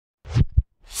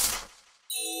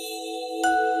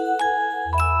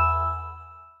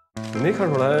你没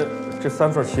看出来这3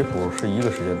份棋谱是一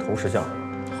个时间同时下？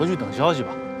回去等消息吧。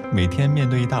每天面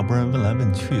对一大波人问来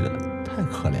问去的，太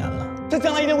可怜了。这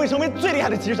将来一定会成为最厉害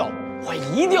的棋手。我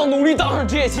一定要努力当上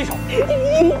职业棋手。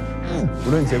无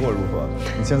论结果如何，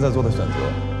你现在做的选择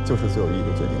就是最有意义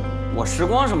的决定。我时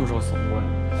光什么时候死过呀？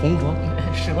红河，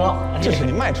时光，这是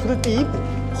你迈出的第一步。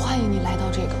欢迎你来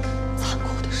到这个残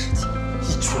酷的世界。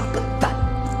一群笨蛋！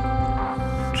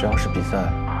只要是比赛，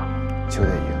就得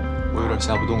赢。我有点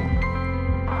下不动了。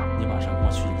你马上跟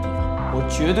我去一个地方，我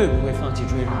绝对不会放弃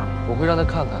追上你。我会让他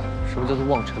看看什么叫做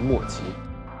望尘莫及。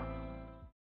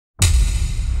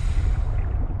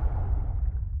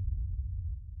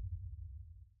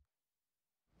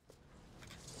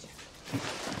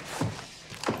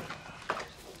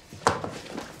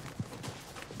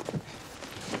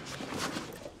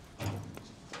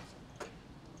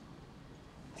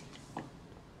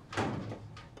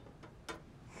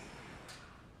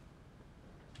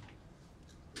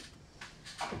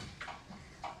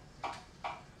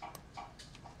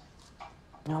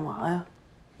你干嘛呀？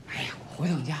哎呀，我回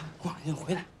趟家，过2天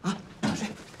回来啊，早睡。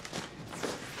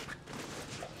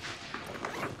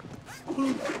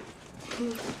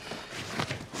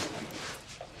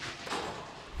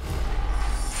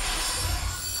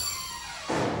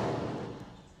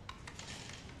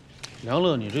梁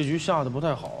乐，你这局下的不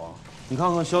太好啊！你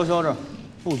看看潇潇这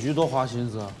布局多花心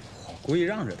思啊！我故意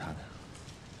让着他的。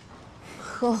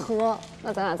呵呵，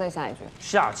那咱俩再下一局。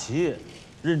下棋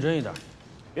认真一点，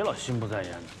别老心不在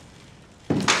焉的。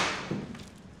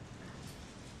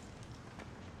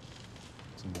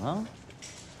怎么了？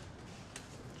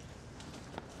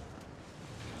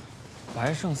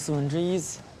白胜1/4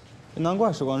子。难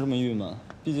怪时光这么郁闷，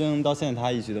毕竟到现在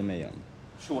他一局都没赢。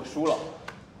是我输了。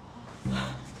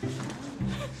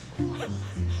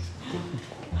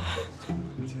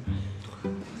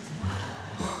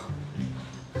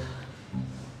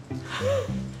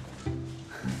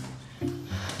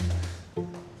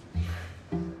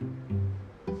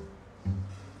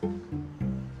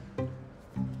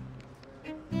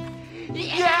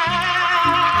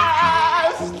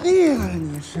厉害了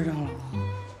你，师长老，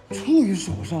终于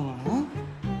手上了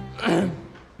啊！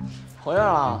回来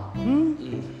了。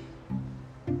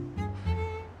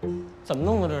怎么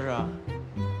弄的这是？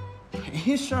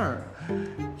没事儿，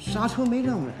刹车没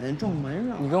站稳，撞门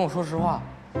上。你跟我说实话，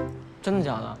真的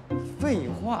假的？废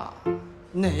话，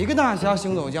哪个大侠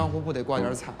行走江湖不得挂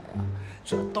点彩呀？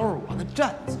这都是我的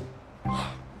战绩。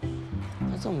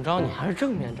那这么着，你还是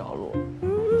正面着陆。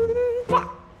爸，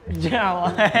这样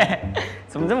吧，嘿嘿，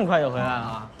怎么这么快就回来了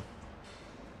啊？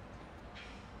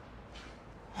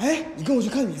哎，你跟我去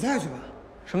看比赛去吧。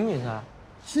什么比赛？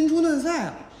新出段赛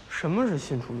啊！什么是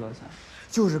新出段赛？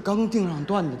就是刚定上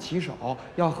段的棋手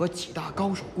要和几大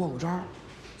高手过招，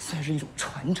算是一种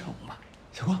传承吧。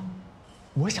小光，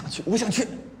我想去，我想去。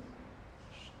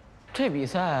这比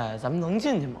赛咱们能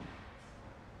进去吗？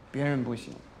别人不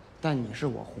行，但你是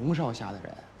我洪少下的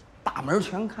人，大门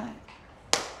全开。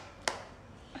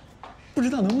不知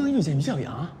道能不能遇见于小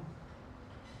阳？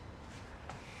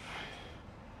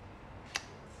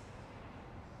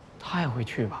他也会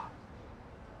去吧？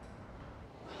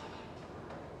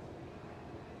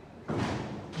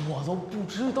我都不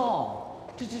知道，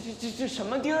这什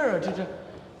么地儿啊？这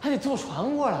还得坐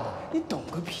船过来。你懂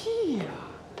个屁呀！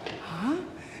啊，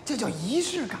这叫仪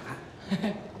式感。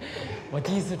我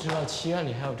第一次知道棋院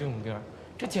里还有这种地儿，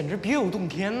这简直别有洞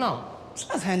天呐！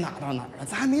这才哪到哪儿啊？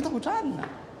咱还没到站呢。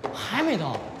还没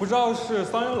到。不知道是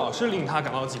桑原老师令他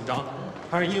感到紧张，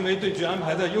还是因为对局安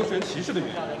排在优选骑士的原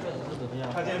因。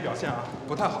他今天表现啊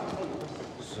不太好。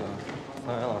是啊，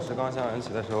桑原老师刚下完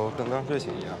棋的时候跟刚睡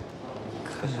醒一样，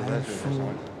他实在是有点伤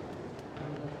人。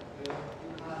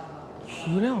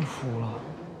余亮输了。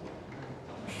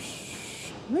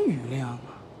什么余亮啊？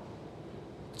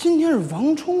今天是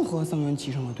王冲和桑原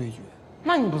棋圣的对决。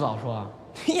那你不早说啊？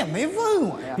你也没问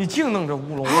我呀！你净弄这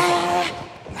乌龙。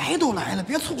来都来了，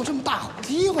别错过这么大好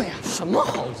机会呀！什么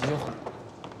好机会？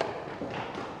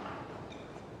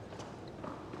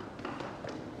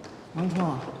王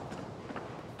冲，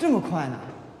这么快呢？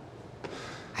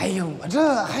哎呦，我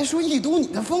这还说一睹你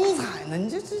的风采呢，你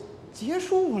这结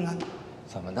束了。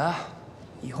怎么的？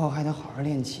以后还得好好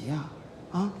练棋呀！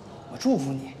啊，我祝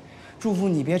福你，祝福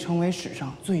你别成为史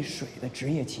上最水的职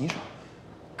业棋手。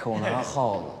可我拿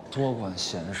耗子多管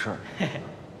闲事儿。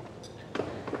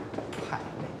太累。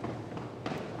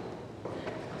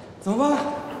走吧，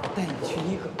带你去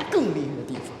一个更厉害的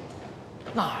地方。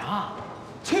哪儿啊？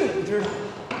去了就知道。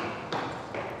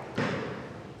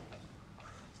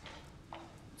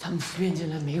咱们随便进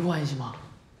来没关系吗？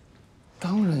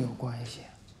当然有关系。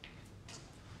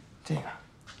这个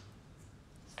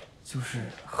就是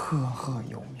赫赫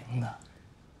有名的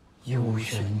优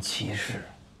选骑士。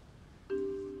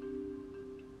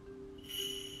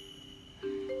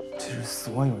这是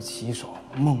所有棋手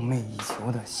梦寐以求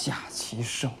的下棋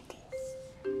圣地。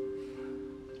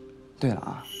对了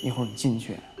啊，一会儿你进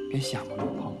去别瞎摸乱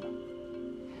碰了。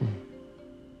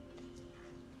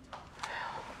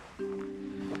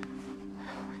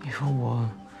你说我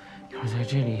要是在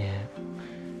这里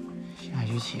下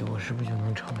局棋，我是不是就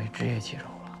能成为职业棋手了？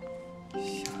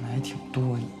想的还挺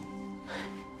多你。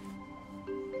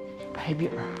拍饼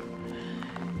儿。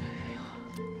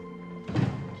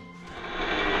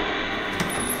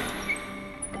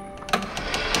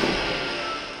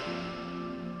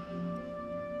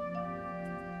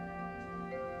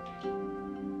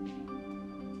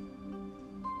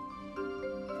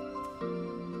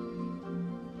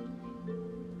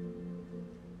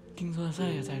定算赛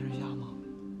也在这下吗？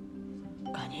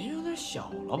感觉有点小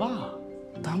了吧？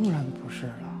当然不是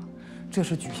了，这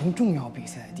是举行重要比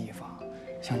赛的地方，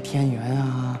像天元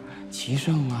啊、棋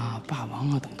圣啊、霸王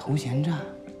啊等头衔战。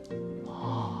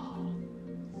啊，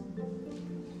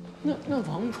那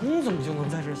王冲怎么就能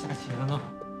在这下棋了呢？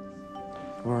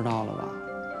不知道了吧？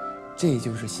这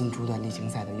就是新初段例行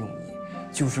赛的用意，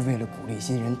就是为了鼓励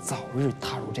新人早日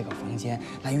踏入这个房间，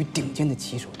来与顶尖的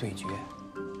棋手对决。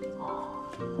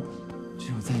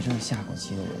只有在这儿下过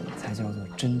棋的人，才叫做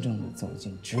真正的走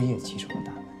进职业棋手的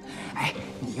大门。哎，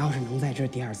你要是能在这儿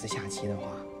第2次下棋的话，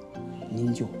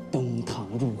您就登堂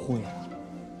入会了。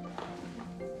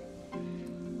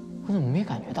我怎么没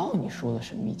感觉到你说的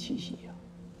神秘气息呀？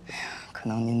哎呀，可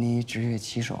能您离职业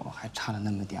棋手还差了那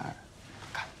么点儿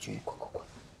感觉。快！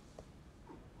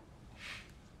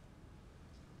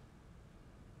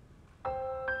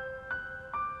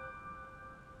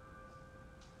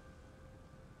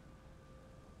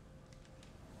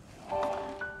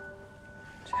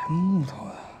木头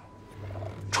的，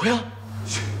楚阳，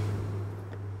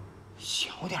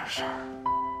小点声儿。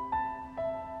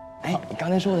哎，你刚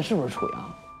才说的是不是楚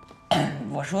阳？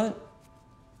我说，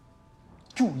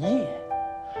注意，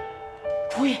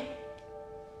注意，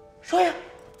说呀！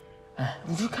哎，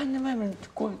你就看见外面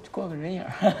过个人影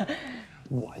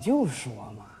我就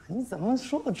说嘛，你怎么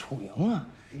说个楚莹啊？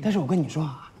但是我跟你说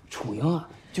啊，楚莹啊，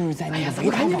就是在那个怎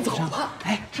么赶紧走上，吧？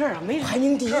哎，这儿啊没排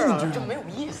名第1，你知道吗？这没有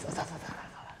意思。走。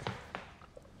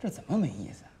这怎么没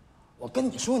意思？我跟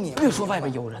你说，你别说外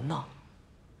边有人呢，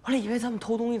我还以为咱们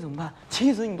偷东西怎么办？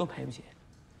棋子你都赔不起。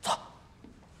走。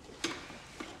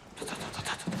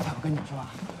我跟你说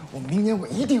啊，我明年我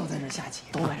一定要在这儿下棋，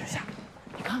都在这儿下，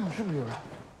你看看是不是有人？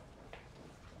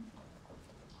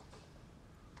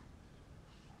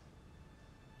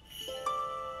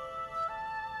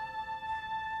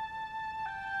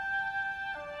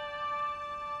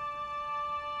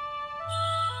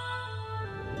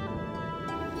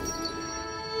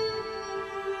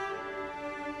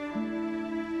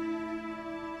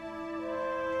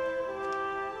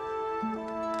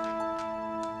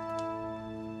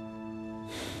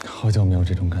好久没有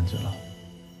这种感觉了。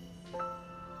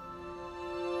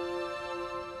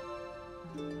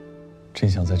真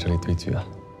想在这里对决啊！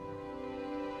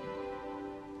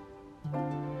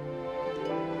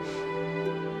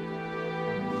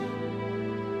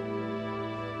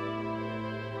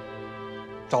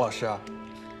赵老师，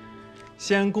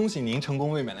先恭喜您成功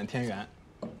卫冕了天元。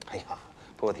哎呀，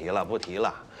不提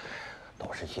了，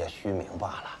都是些虚名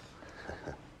罢了。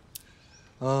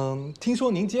听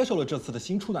说您接受了这次的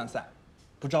新初段赛，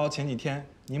不知道前几天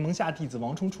您门下弟子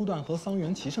王冲初段和桑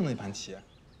园棋圣那盘棋，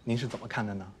您是怎么看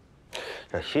的呢？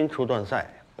这新初段赛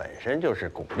本身就是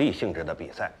鼓励性质的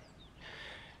比赛，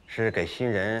是给新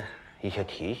人一些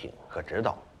提醒和指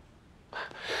导。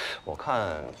我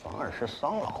看反而是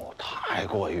桑老太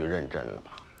过于认真了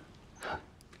吧？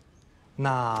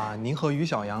那您和于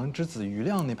小阳之子于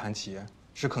亮那盘棋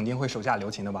是肯定会手下留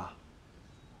情的吧？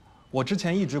我之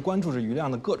前一直关注着于亮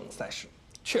的各种赛事，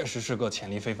确实是个潜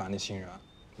力非凡的新人。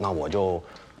那我就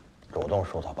主动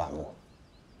收他半目，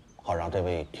好让这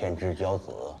位天之骄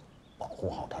子保护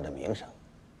好他的名声。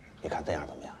你看这样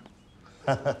怎么样？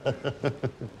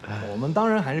我们当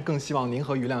然还是更希望您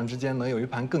和于亮之间能有一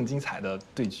盘更精彩的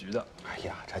对局的。哎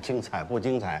呀，这精彩不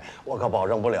精彩，我可保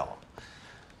证不了。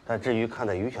但至于看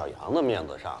在于小阳的面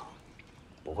子上，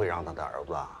不会让他的儿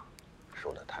子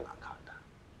输得太难看的。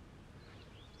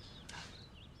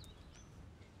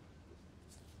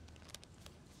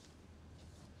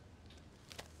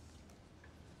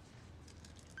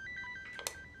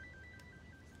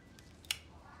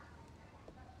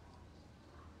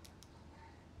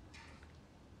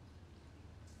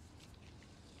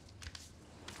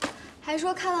还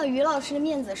说看到于老师的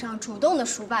面子上主动的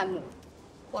输半目，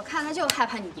我看他就害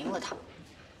怕你赢了他。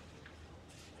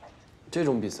这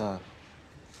种比赛，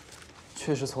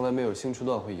确实从来没有新初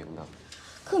段会赢的。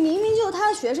可明明就他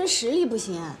的学生实力不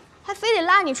行，还非得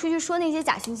拉你出去说那些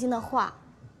假惺惺的话，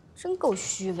真够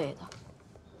虚伪的。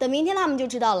等明天他们就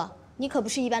知道了，你可不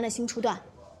是一般的新初段。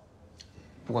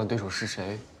不管对手是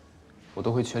谁，我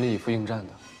都会全力以赴应战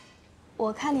的。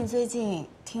我看你最近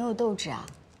挺有斗志啊，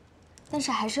但是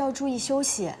还是要注意休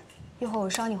息。一会儿我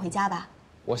捎你回家吧。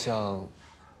我想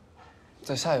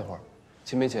再下一会儿。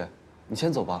秦梅姐，你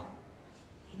先走吧。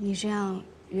你这样，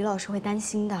于老师会担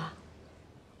心的。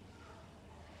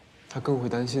他更会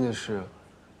担心的是，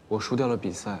我输掉了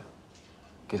比赛，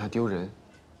给他丢人。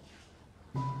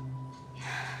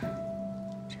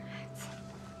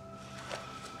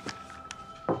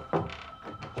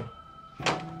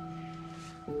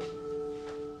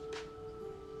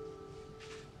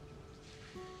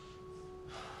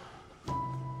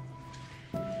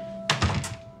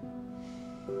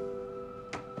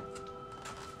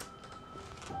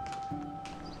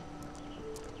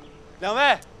两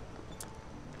位，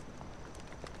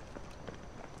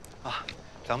啊，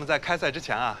咱们在开赛之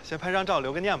前啊，先拍张照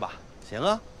留个念吧。行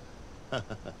啊，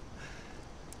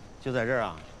就在这儿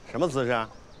啊？什么姿势啊？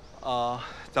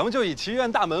咱们就以棋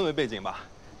院大门为背景吧。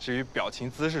至于表情、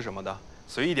姿势什么的，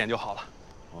随意点就好了。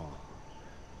哦，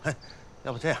嘿，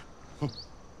要不这样，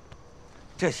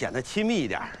这显得亲密一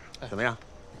点，怎么样？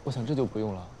我想这就不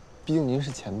用了，毕竟您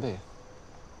是前辈。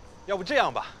要不这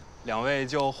样吧，两位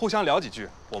就互相聊几句，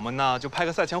我们呢就拍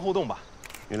个赛前互动吧。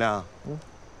于亮，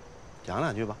讲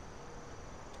两句吧。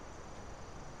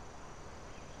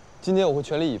今天我会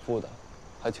全力以赴的，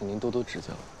还请您多多指教。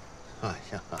哎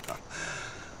呀，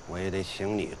我也得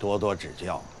请你多多指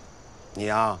教。你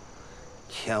呀，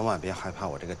千万别害怕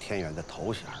我这个天元的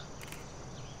头衔。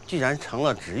既然成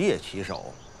了职业棋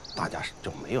手，大家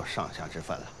就没有上下之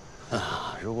分了。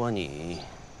啊，如果你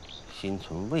心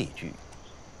存畏惧，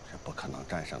是不可能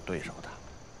战胜对手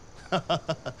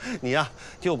的。你呀，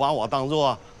就把我当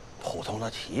做普通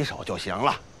的棋手就行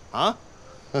了啊。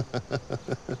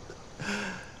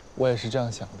我也是这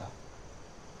样想的。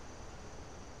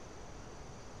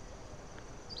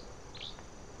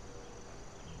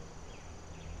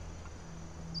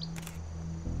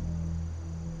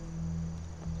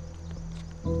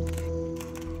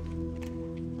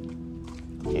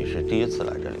你是第一次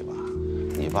来这里吧？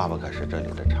你爸爸可是这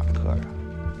里的常客啊。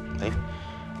哎，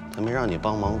他没让你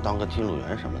帮忙当个记录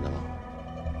员什么的吗？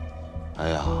哎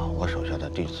呀，我手下的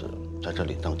弟子在这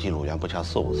里当记录员不下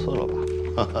4、5次了吧？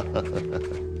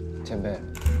前辈，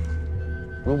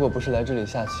如果不是来这里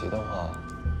下棋的话，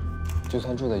就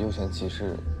算住在悠闲棋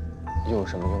室，又有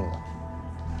什么用呢？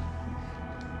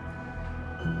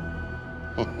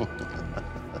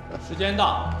时间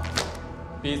到，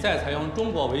比赛采用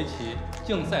中国围棋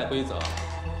竞赛规则，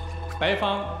白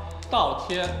方倒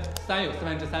贴3有3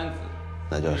分之3子，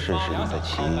那就试试你的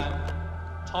棋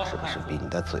超是不是比你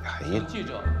的嘴还硬？记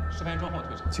者10分钟后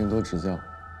退场。请多指教。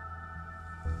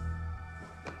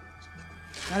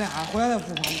咱俩回来再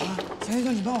复盘吧。行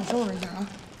行，你帮我收拾一下啊。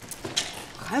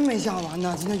还没下完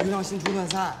呢，今天于亮新初段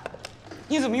赛。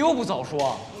你怎么又不早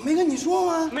说？没跟你说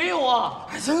吗？没有啊。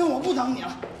哎，行行，我不等你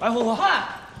了。白虎虎，快，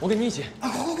我跟你一起。啊，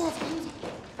快快快，走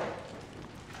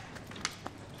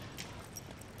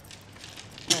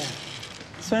走。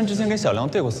虽然之前给小梁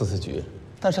对过4次局，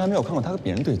但是还没有看过他和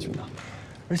别人对局呢。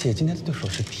而且今天的对手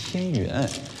是天元，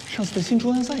上次的新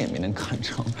初段赛也没能看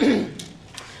成。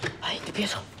哎，你别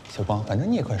吵。小光，反正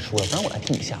你也快输了，不然我来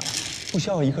替你下了，不需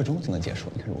要1刻钟就能结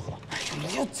束，你看如何？哎呦，你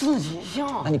就自己下。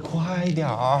那你快点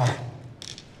儿。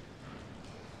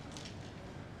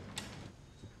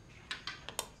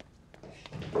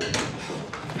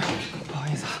不好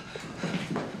意思啊。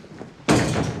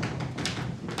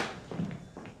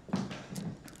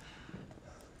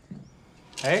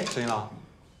哎，陈一郎，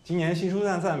今年新初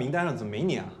段赛名单上怎么没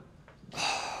你啊？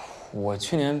我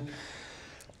去年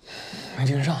没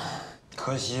盯上，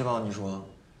可惜吧？你说，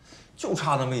就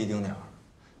差那么一丁点儿。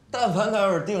但凡他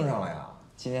要是盯上了呀，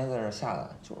今天在这下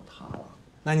的就是他了。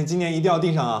那你今年一定要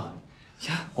盯上啊！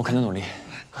行，我肯定努力。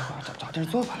快找地儿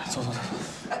坐吧，来，走。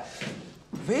哎，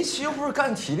围棋又不是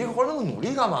干体力活，那么努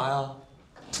力干嘛呀？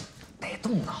得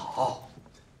动脑，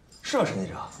是吧，陈记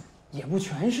者？也不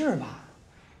全是吧。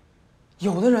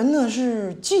有的人呢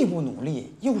是既不努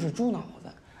力又是猪脑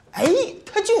子，哎，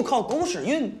他就靠狗屎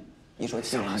运。你说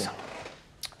行了，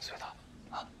随他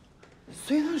啊，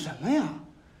随他什么呀？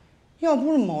要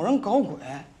不是某人搞鬼，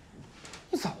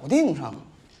你早盯上了。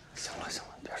行了，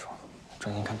别说了，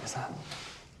专心看比赛。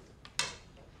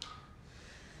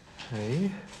哎，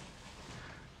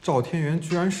赵天元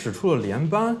居然使出了连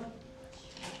扳，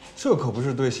这可不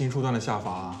是对新初段的下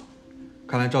法啊！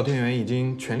看来赵天元已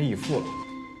经全力以赴了。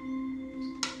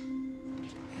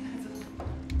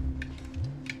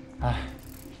哎，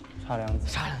差2子，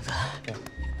差2子。对，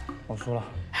我输了。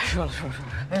输了。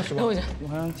哎，师傅，我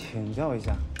还想请教一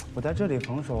下，我在这里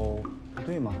防守不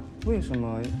对吗？为什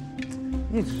么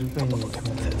一直被你？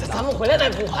咱们回来再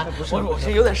补还。不是，我这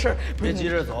有点事儿。别急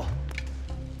着走，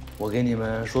我给你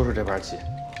们说说这盘棋。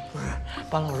不是，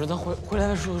班老师，咱回来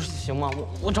再说行吗？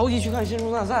我着急去看新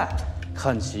中大赛。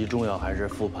看棋重要还是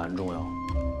复盘重要？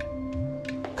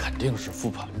肯定是复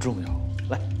盘重要。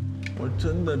来，我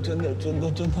真的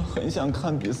很想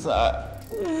看比赛。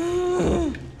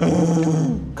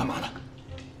干嘛呢？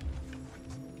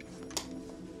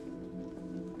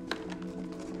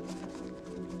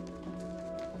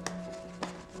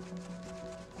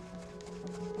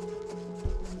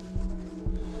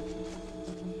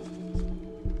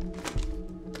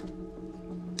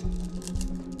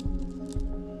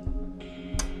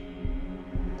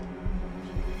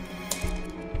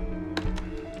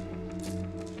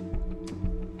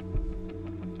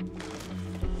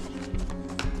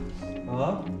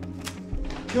啊！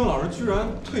天佑老师居然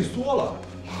退缩了，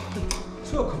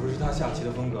这可不是他下棋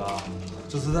的风格啊！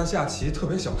这次他下棋特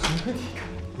别小心。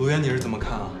卢源，你是怎么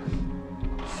看啊？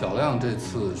小亮这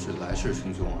次是来势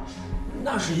汹汹啊！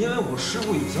那是因为我师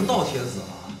傅已经到帖子了。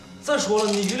再说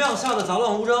了，你余亮下的杂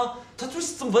乱无章，他就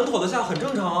这么稳妥的下，很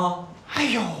正常啊。哎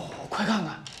呦，快看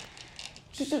看，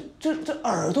这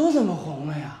耳朵怎么红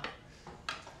了呀？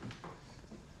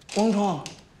王冲，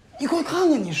你快看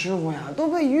看你师傅呀，都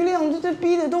被余亮这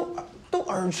逼得都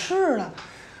耳赤了，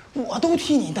我都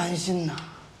替你担心呐。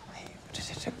哎呦，这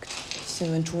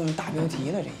新闻出了大标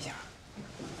题了，这一下。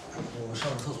我上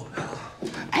个厕所去了。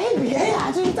哎，别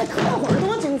呀，这再看会儿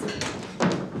多精彩！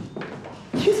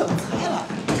你怎么才来？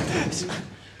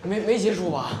没结束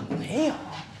吧？没有。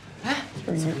哎，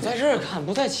怎么在这儿看？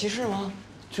不在棋室吗？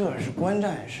这是观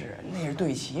战室，那是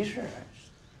对棋室。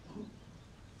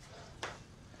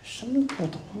什么都不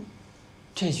懂。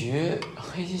这局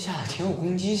黑棋下的挺有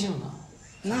攻击性的。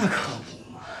那可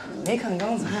不嘛！没看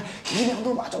刚才余亮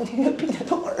都把赵天元逼得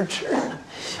都耳赤了。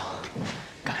行，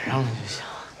赶上了就行。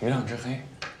余亮之黑，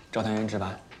赵天元之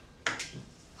白。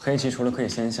黑棋除了可以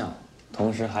先下，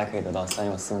同时还可以得到3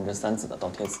又3/3子的倒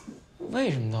贴子。为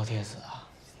什么倒贴子啊？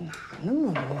哪那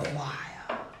么多话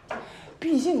呀？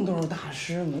毕竟都是大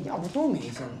师嘛，要不多没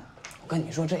劲呢。我跟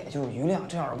你说，这也就是余亮，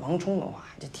这要是王冲的话，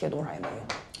这贴多少也没用。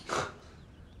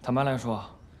坦白来说，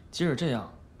即使这样，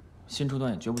新初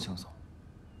段也绝不轻松。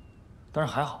但是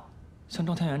还好，像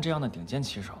赵天元这样的顶尖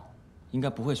棋手，应该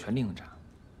不会全力应战，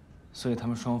所以他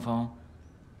们双方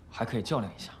还可以较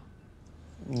量一下。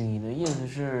你的意思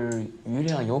是余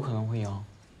亮有可能会赢？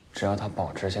只要他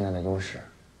保持现在的优势，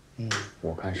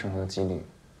我看胜出的几率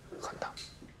很大。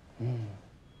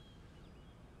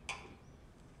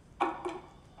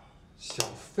小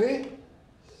飞，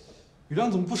余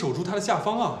亮怎么不守住他的下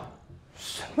方啊？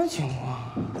什么情况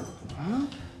啊？啊，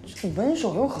这稳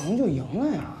手有可能就赢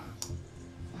了呀。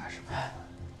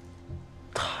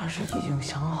他是已经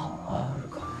想好了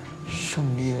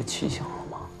胜利的棋形了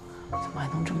吗？怎么还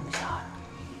能这么下呀？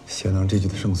小亮这局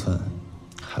的胜算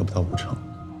还不到5成。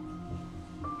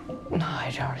那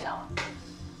还这样想？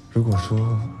如果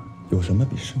说有什么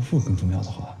比胜负更重要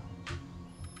的话，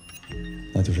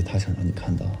那就是他想让你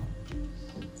看到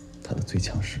他的最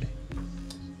强实力。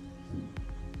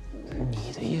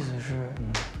你的意思是，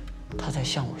他在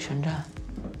向我宣战？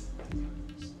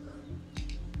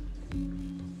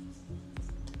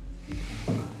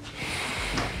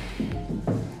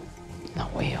那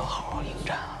我也要好好应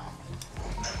战啊！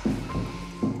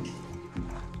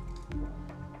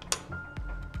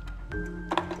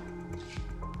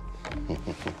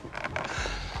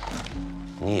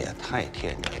你也太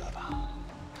天真了吧！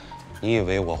你以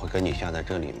为我会跟你下在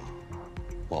这里吗？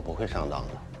我不会上当的。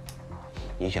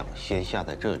你想先下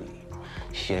在这里，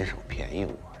先手便宜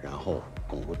我，然后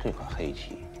巩固这块黑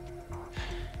棋。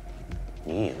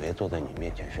你以为坐在你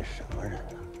面前是什么人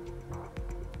呢？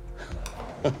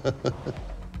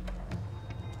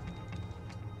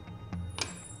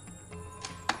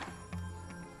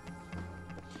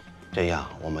这样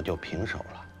我们就平手了。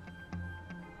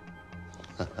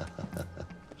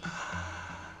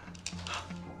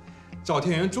赵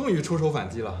天元终于出手反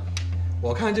击了，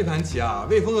我看这盘棋啊，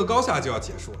魏峰和高下就要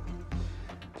结束了。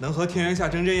能和天元下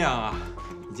成这样啊，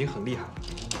已经很厉害了。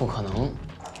不可能，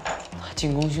他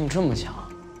进攻性这么强，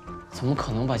怎么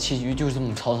可能把棋局就这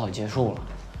么草草结束了？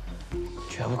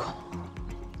绝不可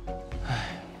能。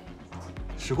唉，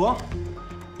时光，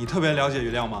你特别了解余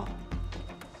亮吗？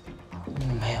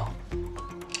没有。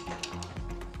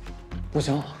不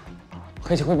行，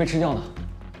黑棋会被吃掉的。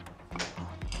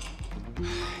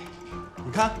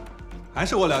你看，还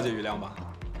是我了解余亮吧。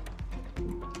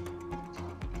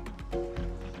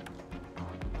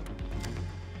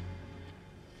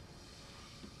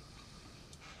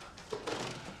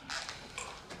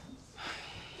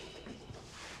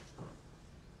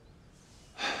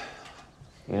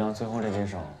余亮最后这几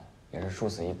手也是殊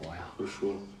死一搏呀。不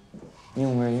输了。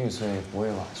宁为玉碎，不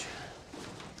为瓦全。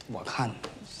我看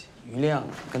余亮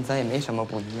跟咱也没什么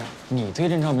不一样。你对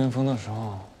阵赵冰峰的时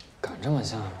候，敢这么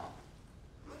下吗？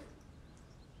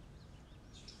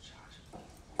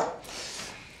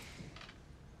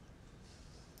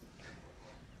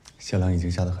小亮已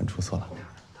经下得很出色了。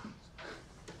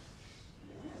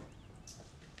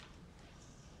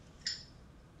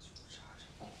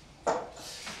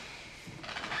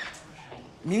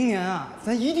明年啊，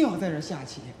咱一定要在这下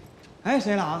棋。哎，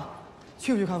谁了啊？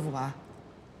去不去看复盘？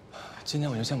今年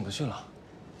我就先不去了。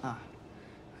啊，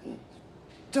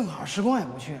正好时光也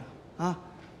不去了啊，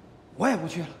我也不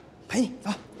去了，陪你走。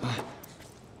哎，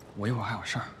我一会儿还有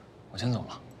事儿，我先走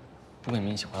了，不跟你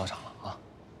们一起回到场了啊。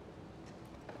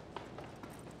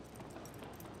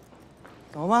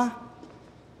走吧。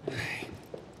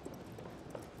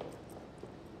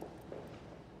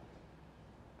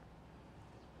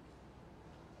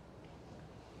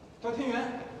赵天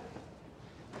元，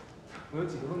我有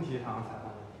几个问题想要采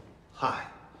访你。嗨，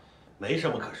没什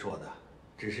么可说的，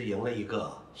只是赢了一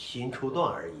个新初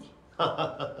段而已。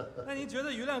那您觉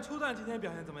得余亮初段今天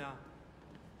表现怎么样？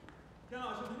田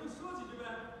老师，您就说几句呗。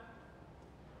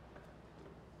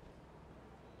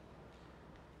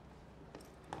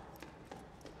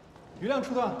余亮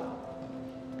初段。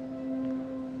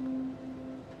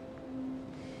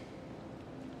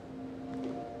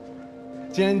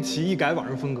今天棋一改往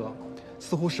日风格，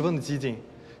似乎十分的激进，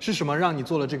是什么让你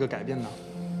做了这个改变呢？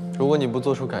如果你不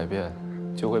做出改变，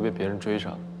就会被别人追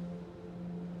上。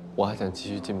我还想继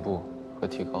续进步和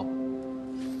提高。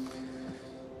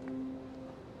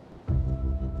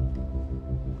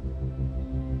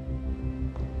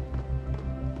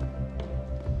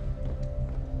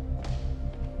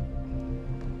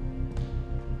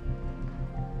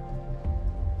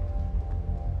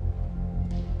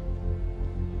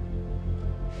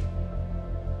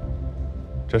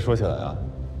这说起来啊，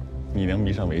你能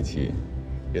迷上围棋，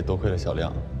也多亏了小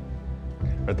亮。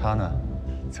而他呢，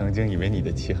曾经以为你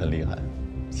的棋很厉害，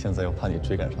现在又怕你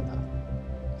追赶上他。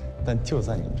但就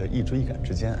在你们这一追一赶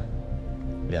之间，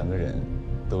两个人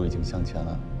都已经相欠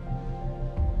了。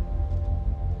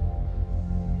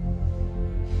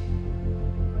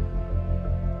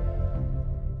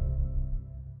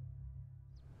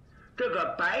这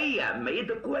个白眼眉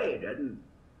的怪人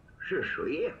是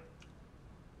谁呀？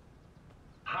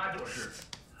他就是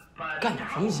干点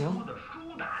什么行？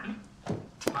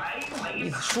意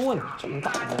思说你这么大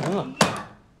人了，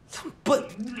这么笨。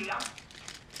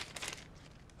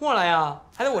过来呀，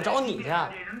还得我找你去？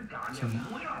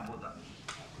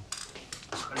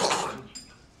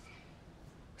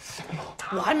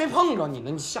我还没碰着你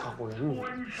呢，你吓唬人你！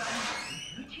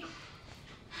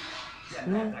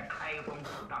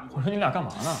我说你俩干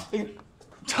嘛呢？哎呦，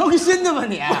成心的吧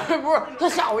你？不是，他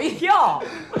吓我一跳，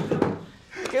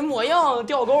给抹样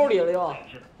掉沟里了又。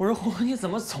我说红，你怎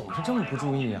么总是这么不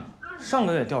注意啊？上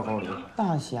个月掉沟里了。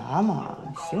大侠嘛，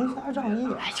行侠仗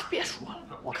义。哎，就别说了，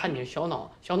我看你小脑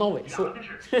萎缩。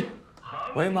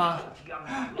喂，妈。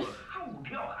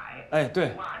哎，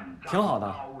对，挺好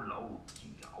的。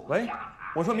喂，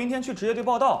我说明天去职业队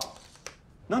报道，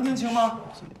能听清吗？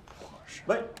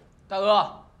喂，大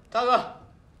哥，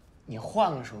你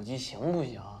换个手机行不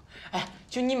行？哎，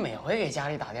就你每回给家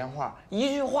里打电话，一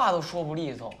句话都说不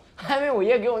利索，还没我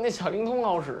爷给我那小灵通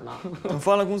好使呢。等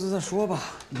发了工资再说吧。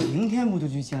你明天不就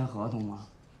去签合同吗？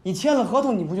你签了合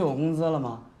同，你不就有工资了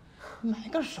吗？买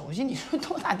个手机，你说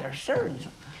多大点事儿？你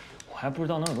说，我还不知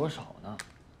道能有多少呢。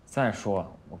再说，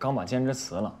我刚把兼职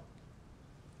辞了，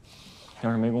要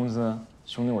是没工资，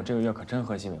兄弟，我这个月可真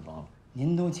喝西北风了。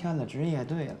您都签了职业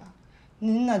队了，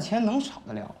您那钱能少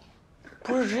得了？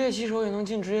不是职业棋手也能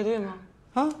进职业队吗？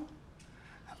啊，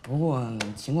不过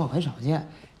情况很少见。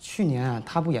去年啊，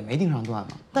他不也没定上段吗？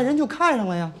但人就看上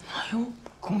了呀。哎呦，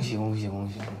恭喜！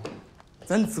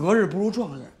咱择日不如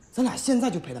撞日，咱俩现在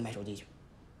就陪他买手机去。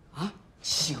啊，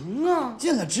行啊，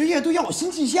进了职业队要有新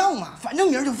气象嘛。反正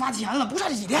明儿就发钱了，不差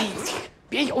这几天。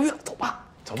别犹豫了，走吧。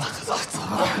走吧。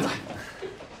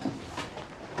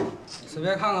随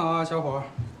便看看啊，小伙儿，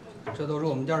这都是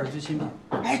我们店的最新品。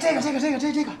哎，这个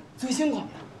最新款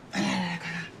的，来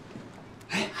看看，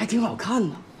哎，还挺好看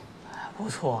的，不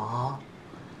错啊。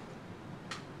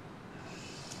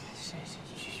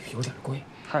有点贵，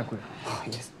太贵了，不好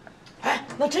意思。哎，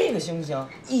那这个行不行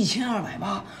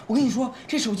？1280，我跟你说，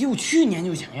这手机我去年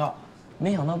就想要，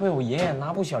没想到被我爷爷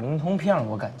拿部小灵通骗了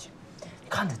我感情。你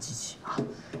看这机器啊，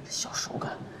这小手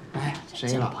感，哎，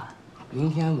谁了？明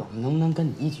天我们能不能跟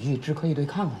你一起去支科一队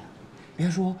看看呀？别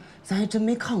说，咱还真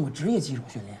没看过职业棋手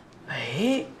训练。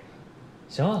哎，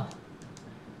行啊，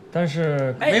但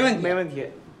是没问题，没问题。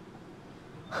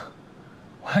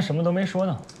我还什么都没说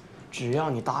呢。只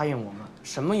要你答应我们，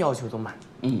什么要求都满。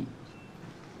嗯。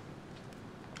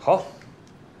好，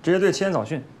职业队7点早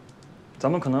训，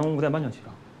咱们可能5点半就起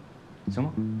床，行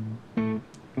吗？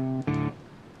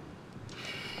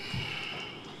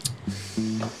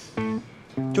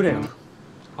就这个。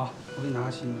好，我给你拿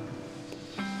个新的。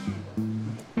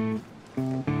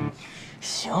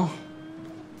行。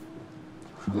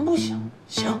什么不行？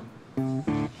行。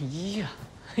咦呀，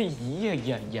呀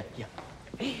呀呀呀！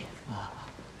啊，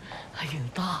还挺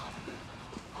大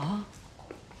的，啊，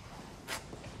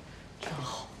真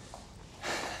好。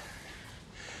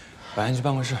晚上去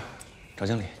办公室找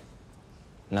经理，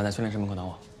你俩在训练室门口等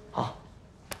我。好，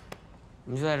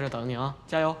我们就在这等你啊，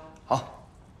加油！好。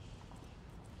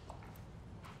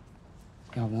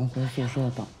要不然回宿舍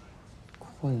等，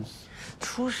困死。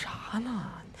说啥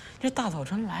呢？这大早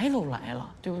晨来都来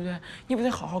了，对不对？你不得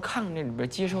好好看看这里边，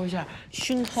接受一下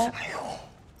熏陶。哎呦，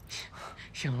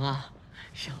行了，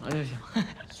行了就行。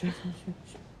行。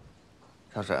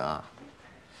小沈啊，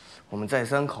我们再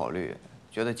三考虑，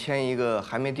觉得签一个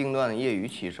还没定断的业余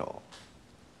棋手，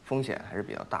风险还是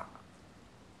比较大，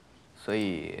所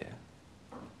以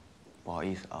不好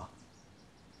意思啊。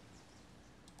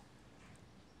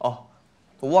哦，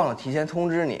我忘了提前通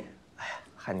知你，哎呀，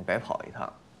害你白跑一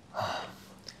趟。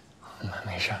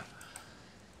没事。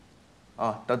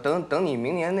啊，等你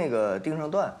明年那个定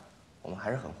上段，我们还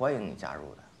是很欢迎你加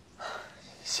入的。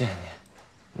谢谢你。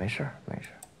没事没事。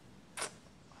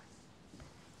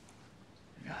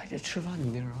哎，这吃饭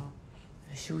你地儿啊，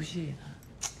休息呢，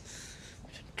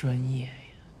真专业呀。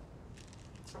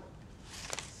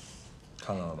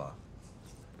看到了吧？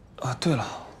啊，对了，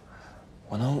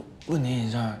我能问您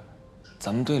一下，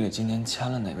咱们队里今年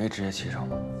签了哪位职业棋手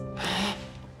吗？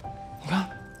你看，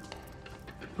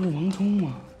不是王聪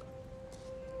吗？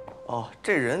哦，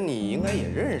这人你应该也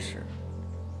认识，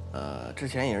之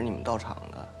前也是你们到场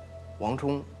的，王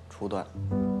冲初段。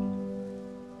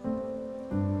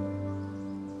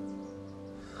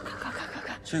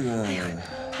看，这个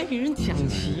还给人讲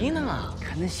棋呢，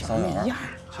看那小那样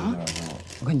啊！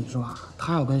我跟你说啊，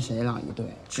他要跟谁俩一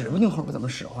队，指不定后边怎么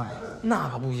使坏。那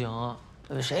可不行啊，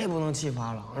谁也不能气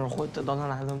发了，或者到他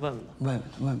那还能问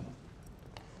问。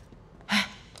哎，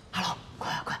阿老，快！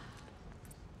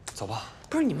走吧。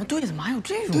不是你们队怎么还有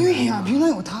这种？对呀，平常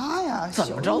有他呀。怎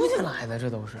么招进来的？这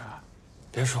都是。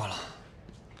别说了，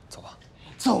走吧。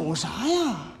走啥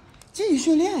呀？继续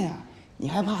训练呀！你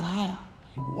还怕他呀？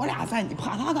我俩在，你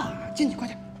怕他干啥？进去，快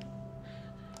点。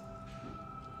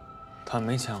他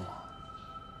没签我，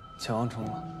签王冲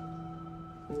了。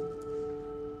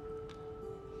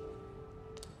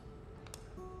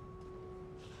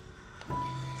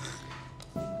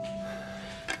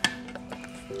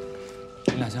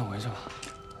你俩先回去吧，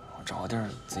我找个地儿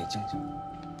自己静静。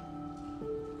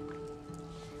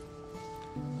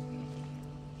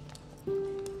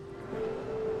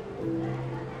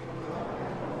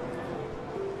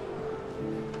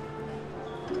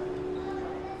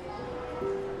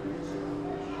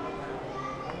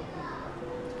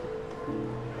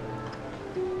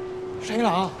谁了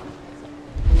啊？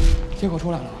结果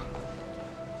出来了吗？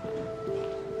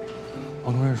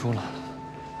王冲认输了。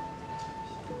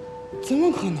怎么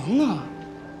可能呢？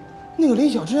那个李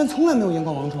晓之前从来没有赢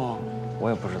过王冲。我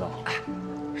也不知道。哎，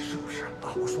是不是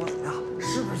啊？我说你啊，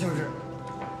是不是就是？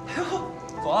哎呦，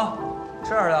走啊，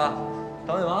吃点的，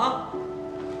等你们啊。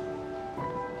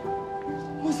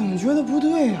我怎么觉得不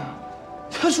对呀？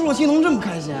他输了棋能这么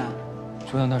开心？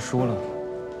就算他输了，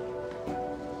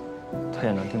他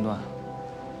也能定断。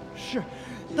是，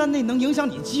但那能影响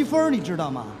你积分，你知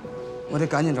道吗？我得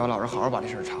赶紧找老师好好把这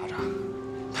事查查。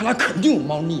他俩肯定有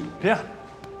猫腻。别！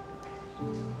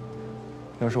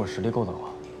要是我实力够的话，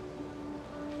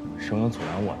谁能阻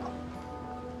拦我呢？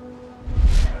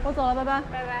我走了，拜拜。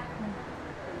拜拜。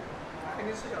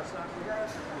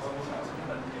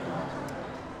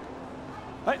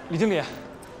哎，李经理，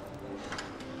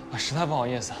我实在不好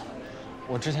意思，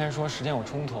我之前说时间有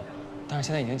冲突，但是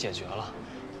现在已经解决了。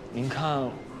您看，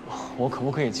我可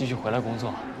不可以继续回来工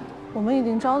作？我们已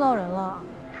经招到人了。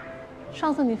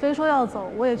上次你非说要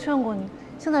走，我也劝过你。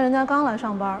现在人家刚来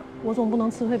上班，我总不能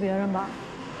辞退别人吧？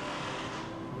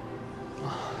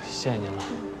谢谢您了。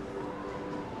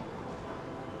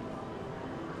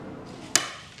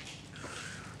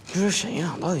这沈营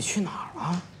长到底去哪儿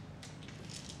了？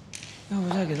要不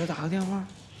再给他打个电话？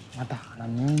我打了，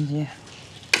没人接。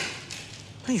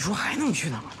那你说还能去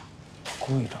哪儿呢？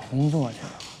估计找工作去了。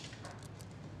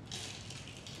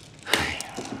哎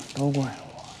呀，都怪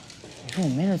我！你说我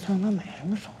没事催让他买什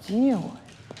么手机呀？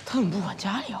他怎么不管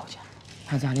家里要钱？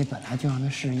他家里本来就让他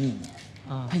试1年，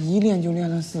他一练就练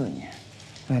了4年。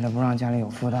为了不让家里有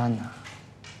负担呢，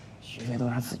学费都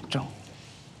是他自己挣。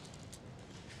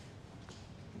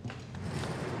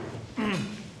哎，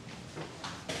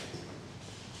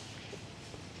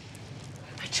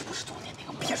这不是昨天那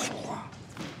个别说话。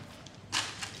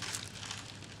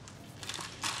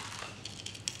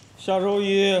下周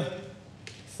1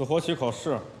死活棋考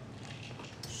试，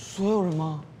所有人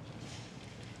吗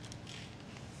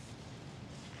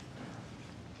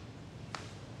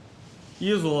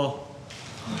？1组。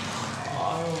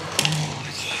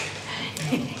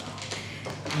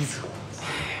1组。哎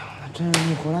呦，那真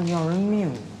是一回来就要人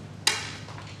命。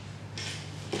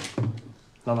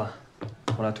老板，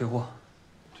我来退货。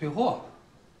退货？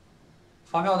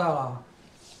发票带了？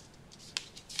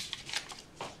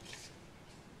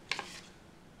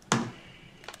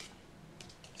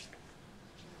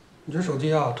你这手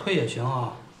机啊，退也行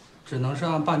啊，只能是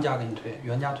按半价给你退，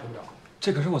原价退不了。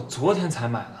这可是我昨天才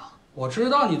买的。我知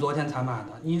道你昨天才买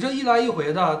的，你这一来一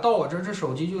回的，到我这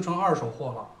手机就成2手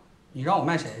货了。你让我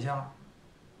卖谁去啊？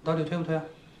到底退不退啊？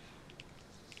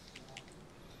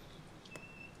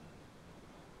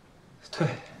退。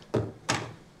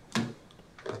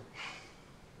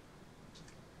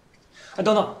哎，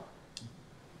等等，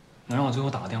能让我最后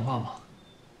打个电话吗？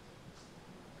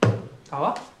打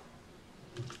吧。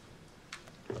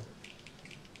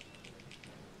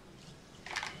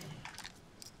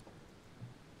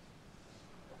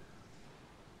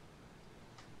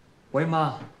喂，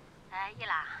妈。哎，一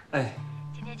朗。哎。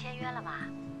今天签约了吗？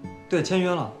对，签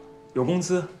约了，有工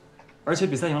资，而且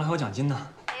比赛赢了还有奖金呢。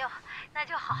哎呦，那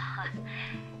就好。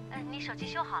你手机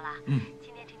修好了？嗯。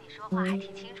今天听你说话还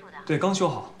挺清楚的。对，刚修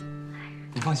好。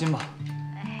你放心吧。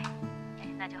哎，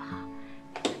那就好。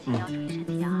你要注意身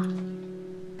体啊。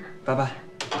拜拜。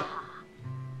好好好。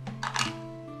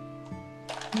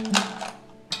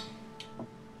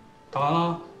打完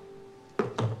了。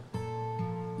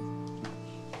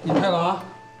你退了啊，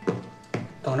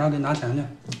等着给你拿钱去。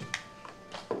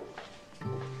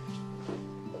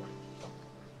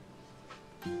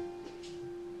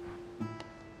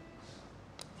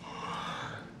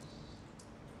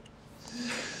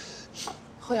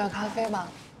喝点咖啡吧。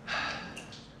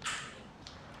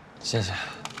谢谢。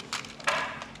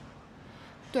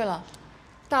对了，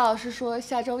大老师说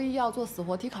下周1要做死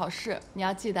活题考试，你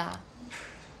要记得啊。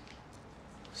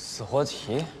死活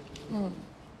题？嗯。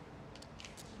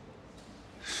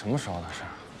什么时候的事？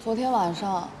昨天晚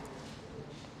上。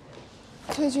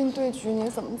最近对局你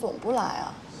怎么总不来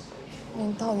啊？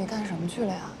你到底干什么去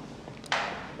了呀？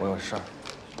我有事儿。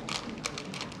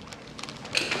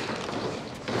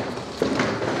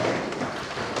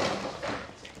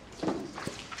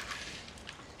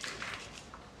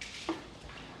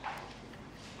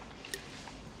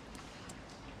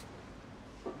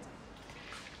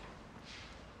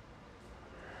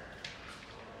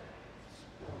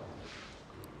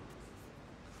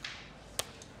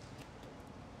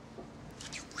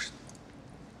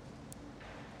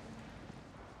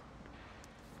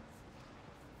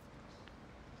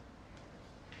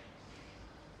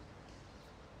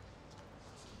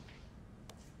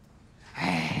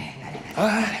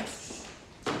哎，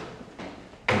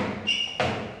不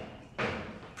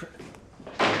是，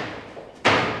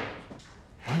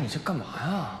我说你这干嘛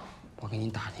呀？我给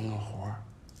你打听个活儿，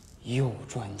又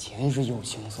赚钱是又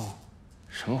轻松。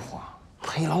什么活？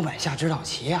陪老板下指导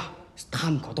棋啊！他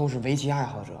们可都是围棋爱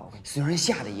好者，虽然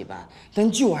下的一般，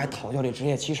但就爱讨教这职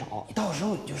业棋手。到时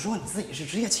候你就说你自己是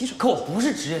职业棋手。可我不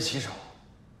是职业棋手。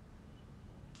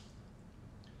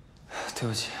对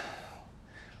不起，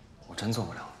我真做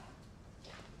不了。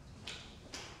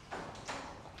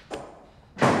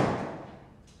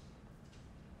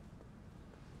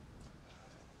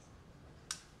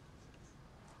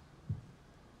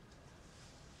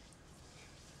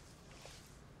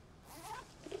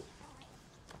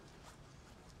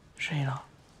谁呢？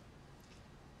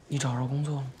你找着工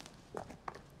作了吗？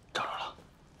找着了。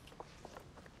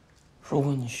如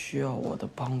果你需要我的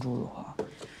帮助的话，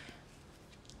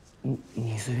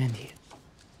你随便提。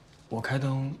我开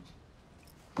灯，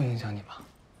不影响你吧？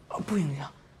不影响，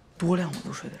多亮我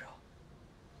都睡得着。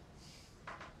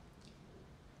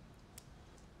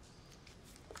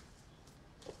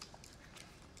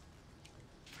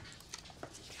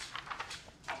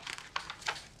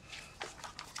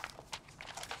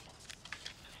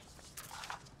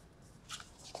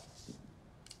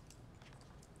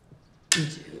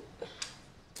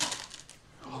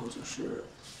就是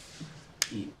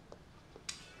1。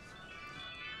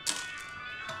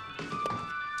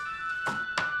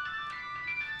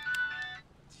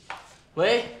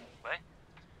喂。喂。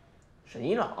沈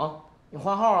一朗，你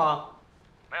换号了？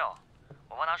没有，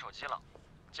我忘拿手机了，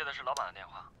接的是老板的电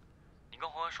话。你跟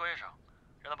洪文说一声，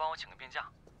让他帮我请个病假，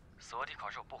死活题考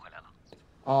试我不回来了。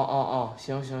哦，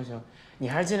行，你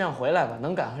还是尽量回来吧，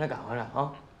能赶回来赶回来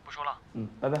啊。不说了。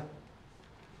拜拜。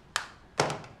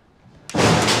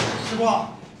师傅，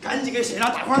赶紧给沈一朗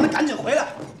打话，让他赶紧回来。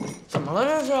怎么了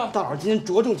这是？大佬今天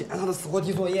着重检查他的死活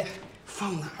题作业，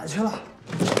放哪儿去了？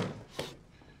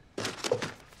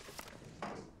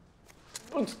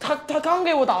他刚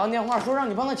给我打完电话，说让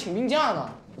你帮他请病假呢。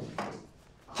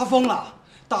他疯了！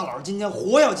大佬今天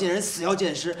活要见人，死要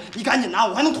见尸，你赶紧拿，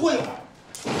我还能拖一会儿。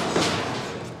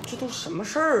这都什么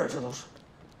事儿啊？这都是。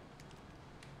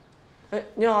哎，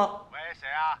你好。喂，谁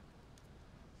啊？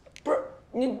不是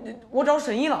你，我找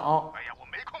沈一朗。哎呀，我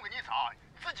没空跟你吵，你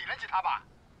自己联系他吧。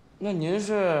那您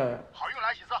是？好运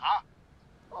来洗车行。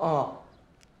哦。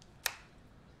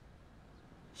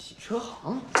洗车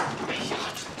行？哎呀，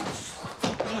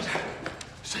大老师，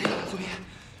沈一朗作业。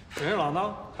沈一朗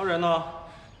呢？他人呢？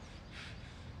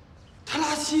他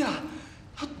拉稀了，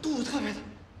他肚子特别的。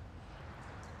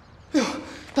哎呦，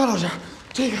大老师，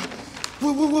这个，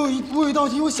我有一道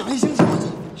题，我想1星期，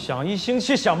想1星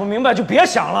期想不明白就别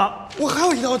想了。我还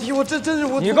有一道题，我真是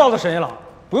我。你告诉沈一朗，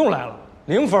不用来了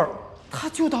，0分。他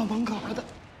就到门口了的。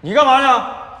你干嘛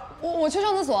呢？我去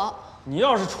上厕所。你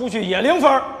要是出去也0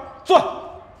分，坐。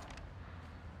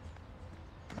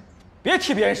别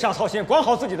替别人瞎操心，管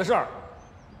好自己的事儿。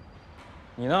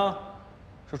你呢，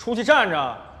是出去站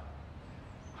着，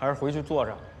还是回去坐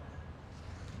着？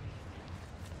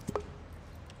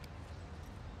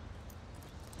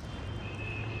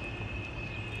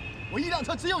我一辆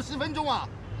车只有10分钟啊！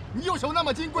你右手那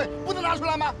么金贵，不能拿出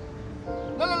来吗？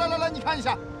来，你看一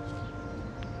下。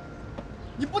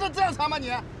你不能这样查吗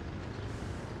你？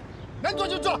能做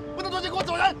就做，不能做就给我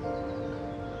走人。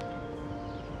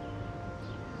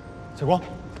小光，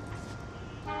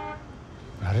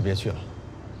你还是别去了。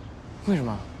为什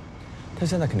么？他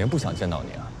现在肯定不想见到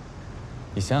你啊！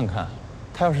你想想看，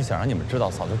他要是想让你们知道，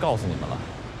早就告诉你们了。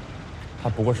他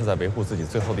不过是在维护自己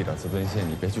最后的一点自尊心，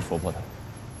你别去戳破他。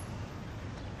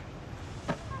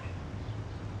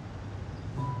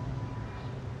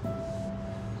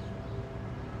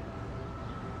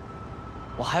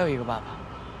我还有一个办法，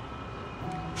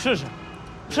试试。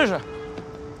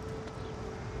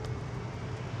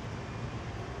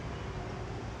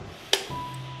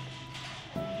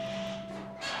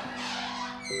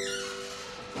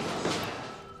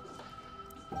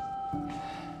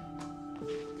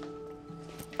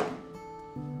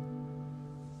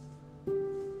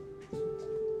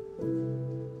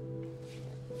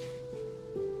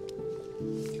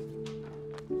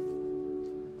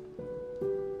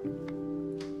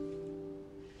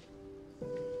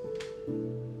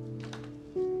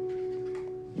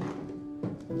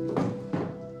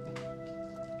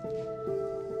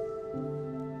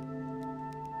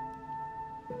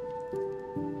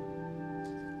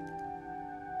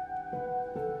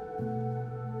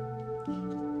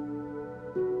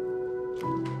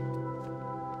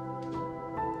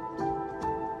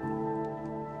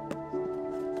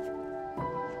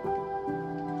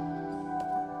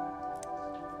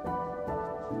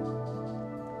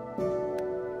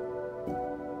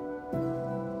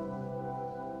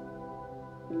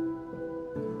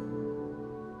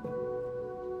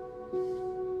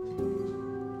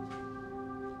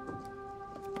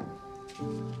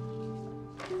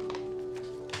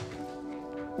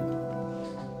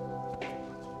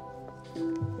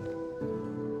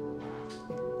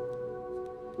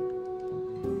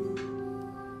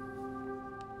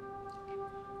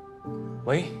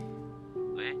喂，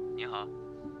你好，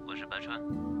我是白川，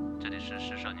这里是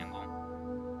时少年宫。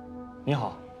你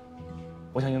好，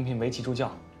我想应聘围棋助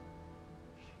教。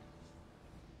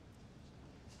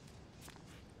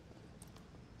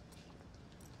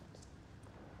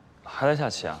还在下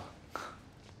棋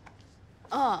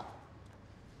啊？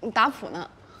你打谱呢？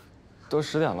都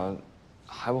10点了，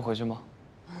还不回去吗？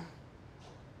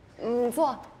你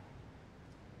坐。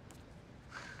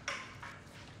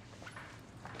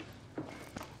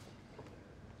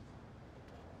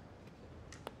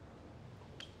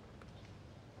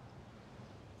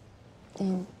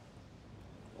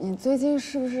你最近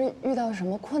是不是遇到什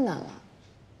么困难了？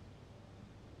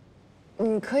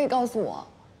你可以告诉我。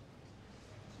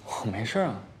我没事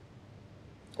啊。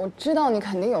我知道你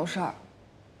肯定有事儿。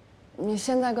你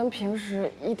现在跟平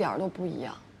时一点都不一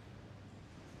样。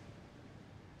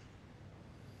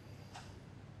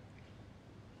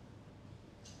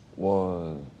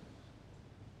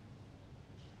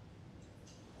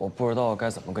我不知道该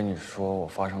怎么跟你说我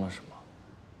发生了什么，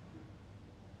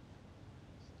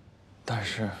但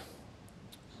是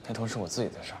那都是我自己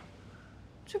的事儿。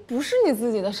这不是你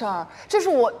自己的事儿，这是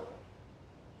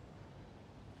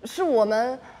我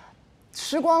们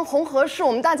时光红河是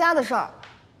我们大家的事儿。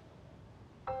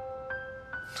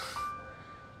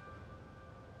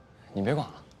你别管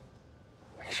了，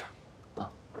没事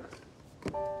啊。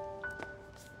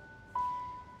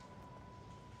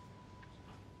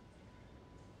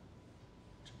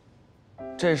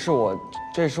这是我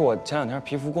前2天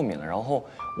皮肤过敏了，然后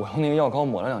我用那个药膏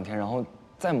抹了2天，然后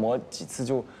再抹几次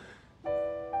就。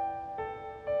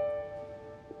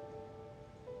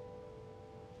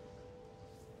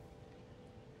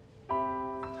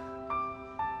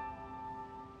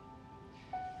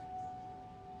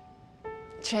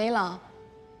陈一郎，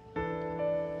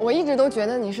我一直都觉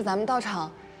得你是咱们道场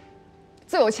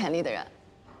最有潜力的人。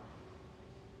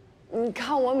你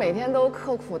看我每天都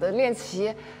刻苦的练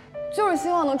棋，就是希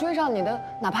望能追上你的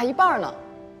哪怕1半呢。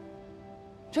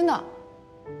真的。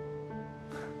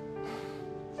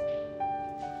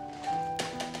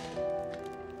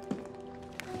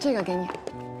这个给你。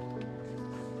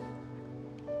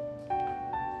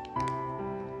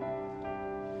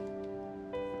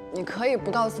你可以不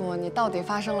告诉我你到底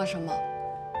发生了什么，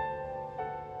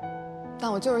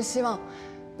但我就是希望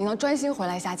你能专心回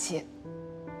来下棋。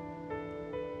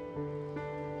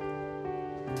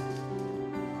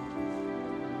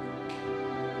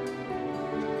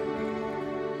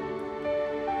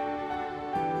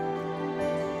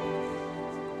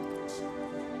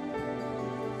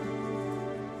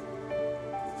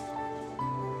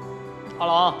阿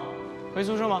郎，回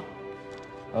宿舍吗？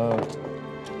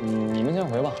你们先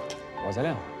回吧，我再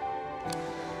练会儿。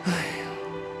哎呀，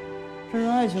这是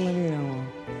爱情的力量吗？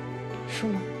是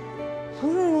吗？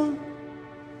不是吗？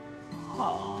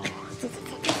好，走。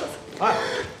哎，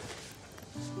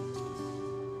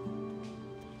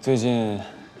最近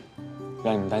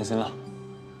让你们担心了，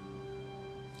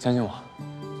相信我，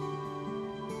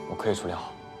我可以处理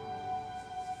好。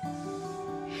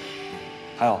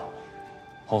还有，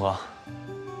红河，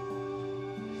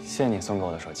谢谢你送给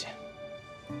我的手机。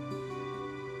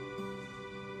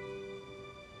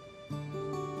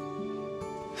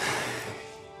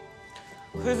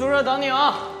回宿舍等你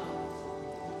啊！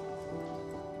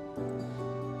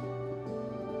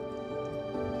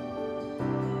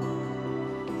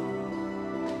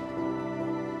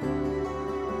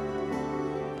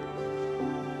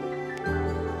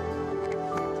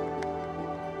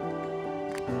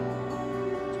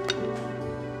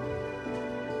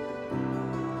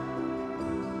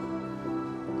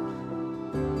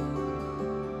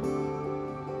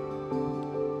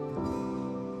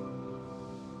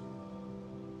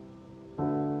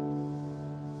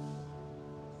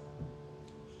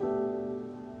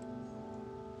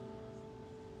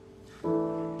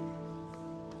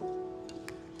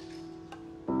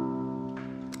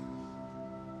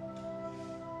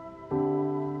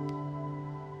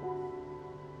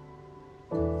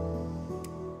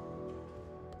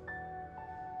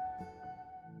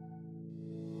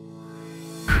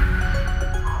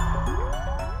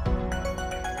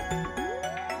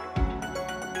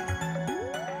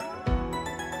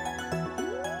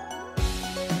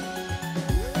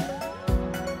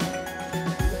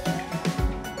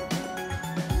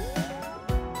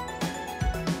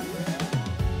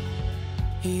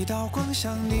一道光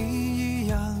像你一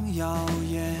样耀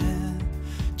眼，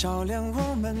照亮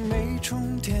我们没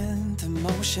终点的冒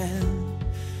险。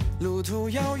路途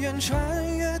遥远，穿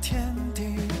越天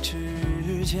地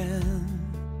之间。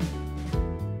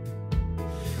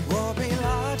我被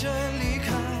拉着离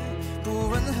开，不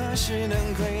问何时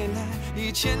能归来。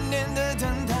1000年的等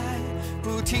待，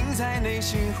不停在内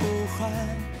心呼唤。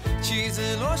棋子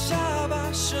落下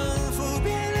吧，胜负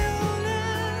别留恋。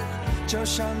就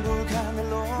像不堪的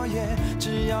落叶，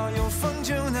只要有风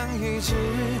就能一直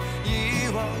一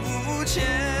往无前。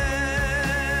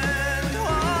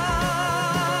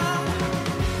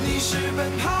你是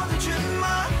奔跑的骏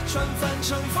马，船帆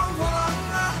乘风破浪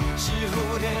啊，是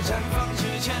蝴蝶绽放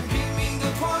之前拼命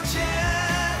的破茧。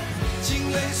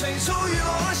惊雷催促雨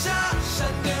落下，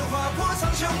闪电划破苍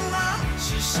穹啊，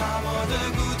是沙漠的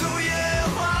孤独野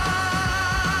花。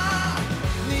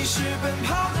你是奔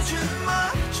跑的骏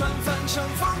马，船帆乘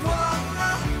风破浪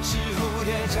啊，是蝴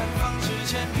蝶绽放之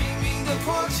前拼命的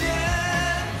破茧。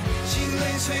惊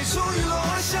雷催促雨落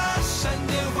下，闪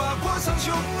电划破苍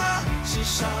穹啊，是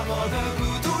沙漠的孤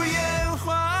独野花。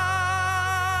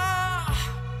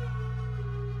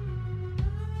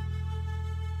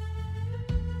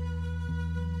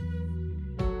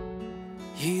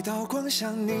一道光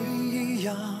像你一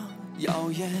样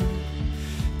耀眼，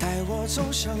带我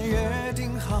走向约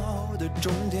定好的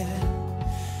终点。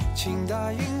请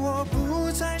答应我，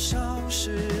不再消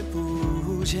失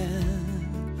不见。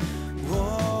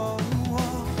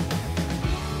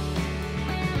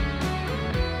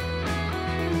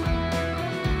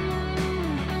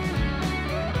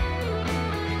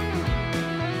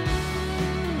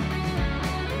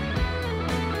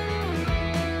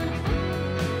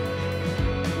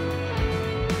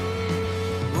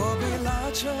我被拉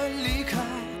着离开，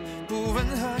不问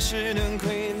何时能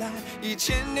归来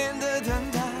，1000年的等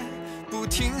待。不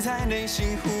停在内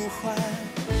心呼唤，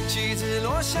棋子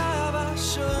落下吧，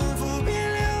胜负别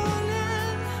留恋。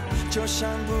就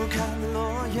算不看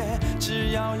落叶，只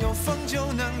要有风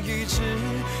就能与之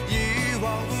一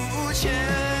往无前。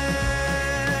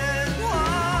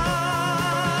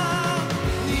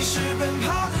你是奔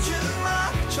跑的骏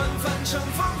马，船帆乘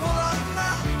风破浪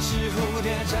啊，是蝴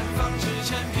蝶绽放之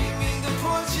前拼命的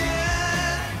破茧。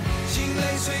惊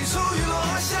雷催促雨落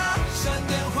下，闪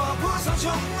电划破苍穹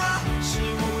啊，是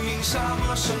无垠沙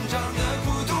漠生长的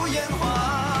孤独烟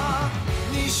花。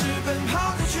你是奔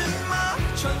跑的骏马，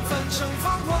船帆乘风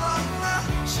破浪啊，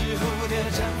是蝴蝶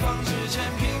绽放之前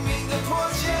拼命的破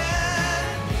茧。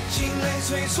惊雷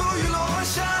催促雨落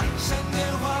下，闪电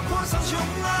划破苍穹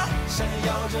啊，闪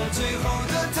耀着最后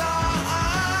的答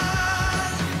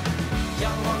案，仰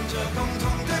望着共同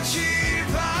的期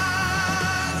盼，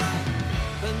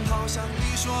奔跑向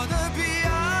你说的彼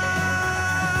岸。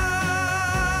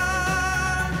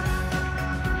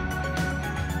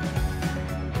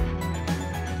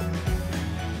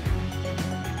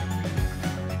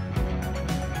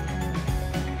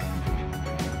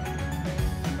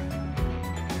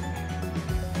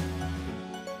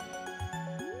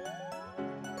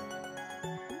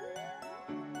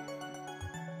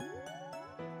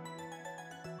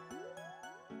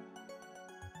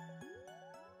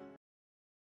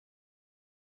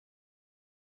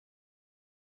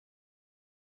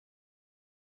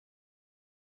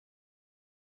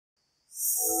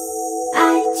you